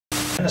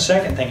And the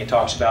second thing it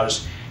talks about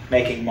is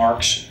making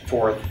marks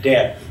for the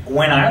dead.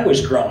 When I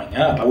was growing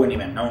up, I wouldn't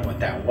even know what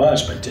that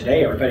was, but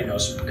today everybody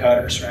knows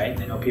cutters, right?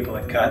 They know people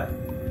that cut,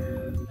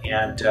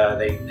 and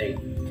they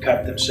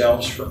cut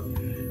themselves for,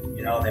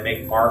 they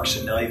make marks,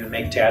 and they'll even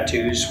make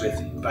tattoos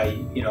by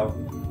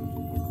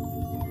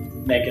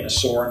making a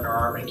sore in their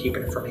arm and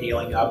keeping it from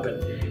healing up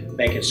and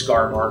making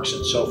scar marks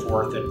and so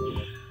forth.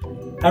 And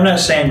I'm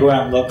not saying go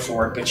out and look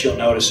for it, but you'll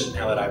notice it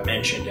now that I've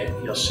mentioned it.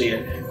 You'll see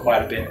it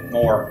quite a bit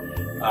more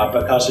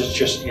because it's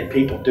just,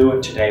 people do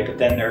it today. But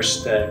then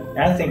there's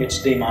I think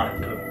it's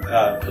demonic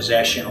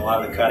possession, a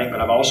lot of the cutting,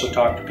 but I've also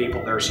talked to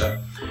people,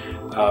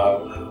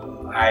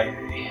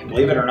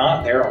 believe it or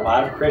not, there are a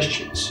lot of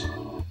Christians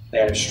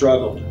that have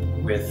struggled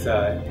with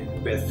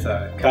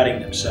cutting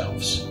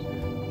themselves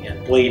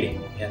and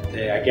bleeding. And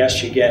I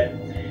guess I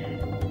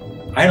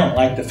don't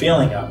like the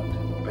feeling of it,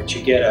 but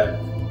your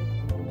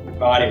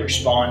body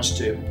responds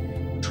to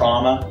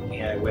trauma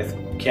with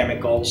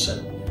chemicals,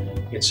 and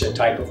it's a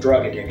type of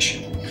drug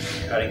addiction,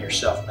 cutting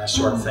yourself and that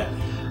sort of thing.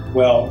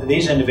 Well,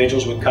 these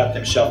individuals would cut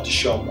themselves to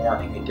show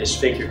mourning. They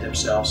disfigured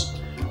themselves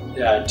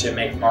to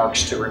make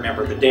marks to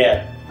remember the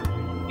dead.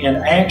 And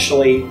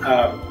actually,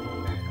 a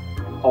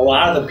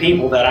lot of the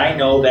people that I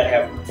know that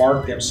have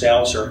marked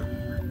themselves or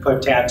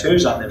put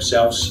tattoos on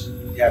themselves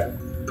have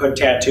put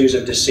tattoos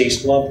of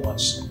deceased loved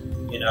ones,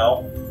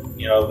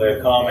 the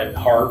common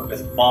heart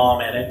with mom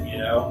in it,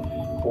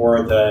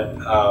 or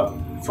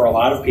for a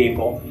lot of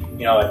people,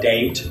 a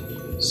date,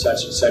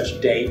 such and such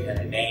date and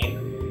a name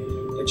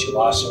that you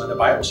lost. So when the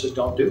Bible says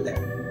don't do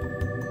that.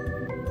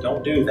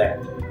 Don't do that.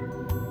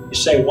 You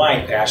say,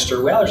 why,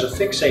 Pastor? Well, there's a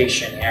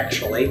fixation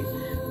actually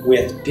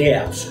with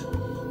death,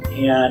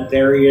 and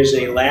there is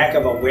a lack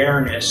of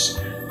awareness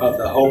of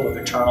the hope of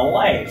eternal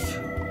life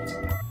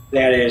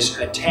that is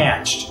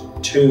attached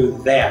to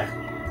that.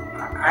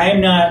 I'm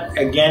not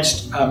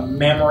against a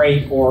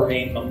memory or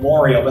a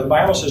memorial, but the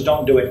Bible says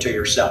don't do it to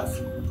yourself.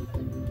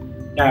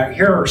 Now,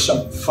 here are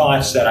some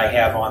thoughts that I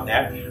have on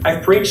that.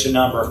 I've preached a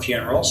number of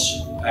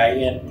funerals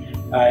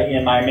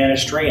in my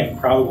ministry, and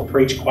probably will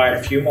preach quite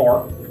a few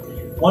more.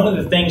 One of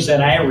the things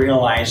that I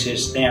realize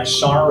is that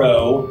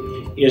sorrow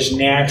is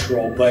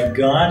natural, but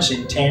God's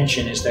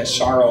intention is that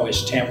sorrow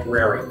is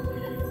temporary.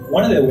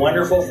 One of the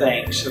wonderful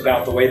things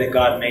about the way that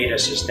God made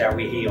us is that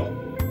we heal.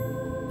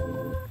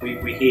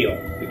 We heal.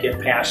 We get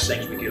past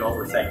things. We get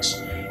over things.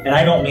 And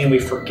I don't mean we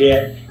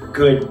forget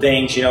good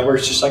things, where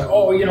it's just like,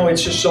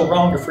 it's just so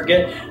wrong to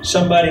forget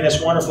somebody that's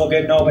wonderful,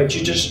 good. No, but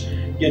you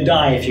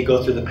die if you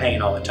go through the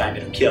pain all the time.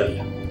 It'll kill you.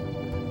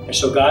 And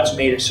so God's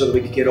made it so that we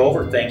can get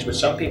over things, but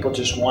some people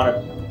just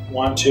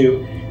want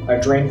to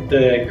drink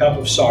the cup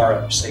of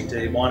sorrows.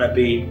 They want to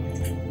be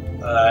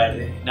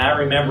not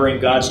remembering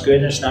God's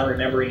goodness, not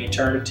remembering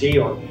eternity,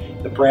 or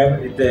the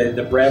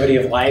brevity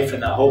of life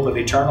and the hope of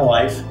eternal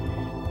life,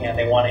 and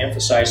they want to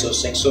emphasize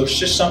those things. So it's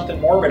just something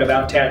morbid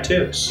about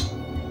tattoos.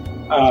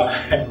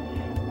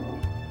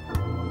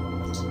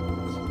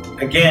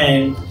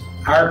 Again,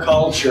 our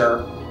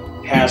culture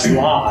has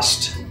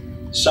lost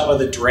some of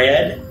the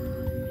dread,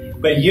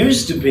 but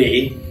used to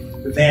be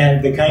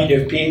that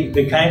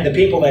the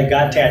people that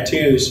got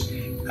tattoos,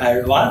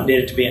 a lot of them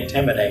did it to be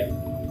intimidating.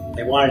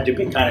 They wanted to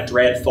be kind of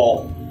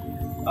dreadful.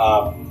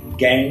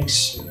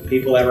 Gangs,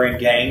 people that were in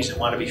gangs that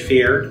want to be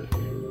feared.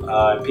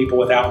 People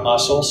without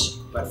muscles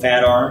but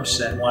fat arms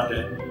that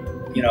wanted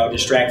to,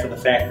 distract from the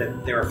fact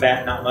that they were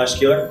fat, not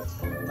muscular,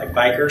 like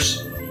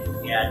bikers.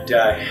 And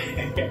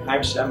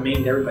I'm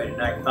mean to everybody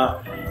tonight,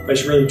 but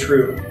it's really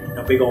true.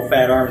 Big old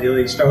fat arms.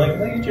 You start like,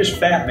 well, you're just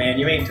fat, man.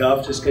 You ain't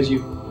tough just because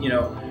you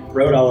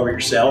rode all over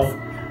yourself.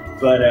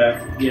 But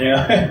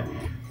a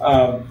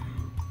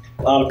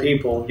lot of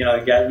people,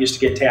 used to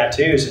get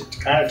tattoos. It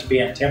kind of to be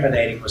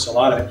intimidating was a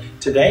lot of it.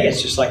 Today,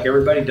 it's just like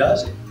everybody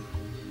does it.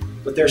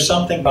 But there's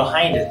something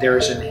behind it.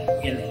 There's an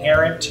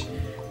inherent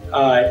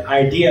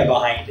idea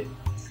behind it.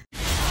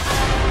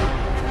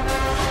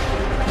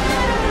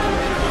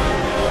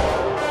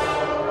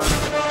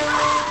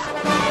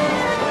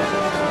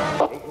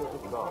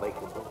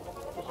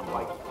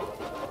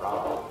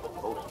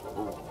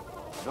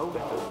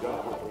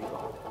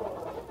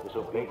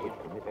 Disobey it,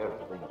 commit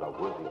errors, things are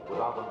worthy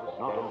without us,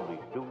 not only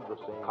do the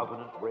same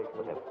covenant break,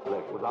 but have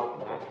flesh without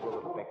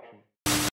natural affection.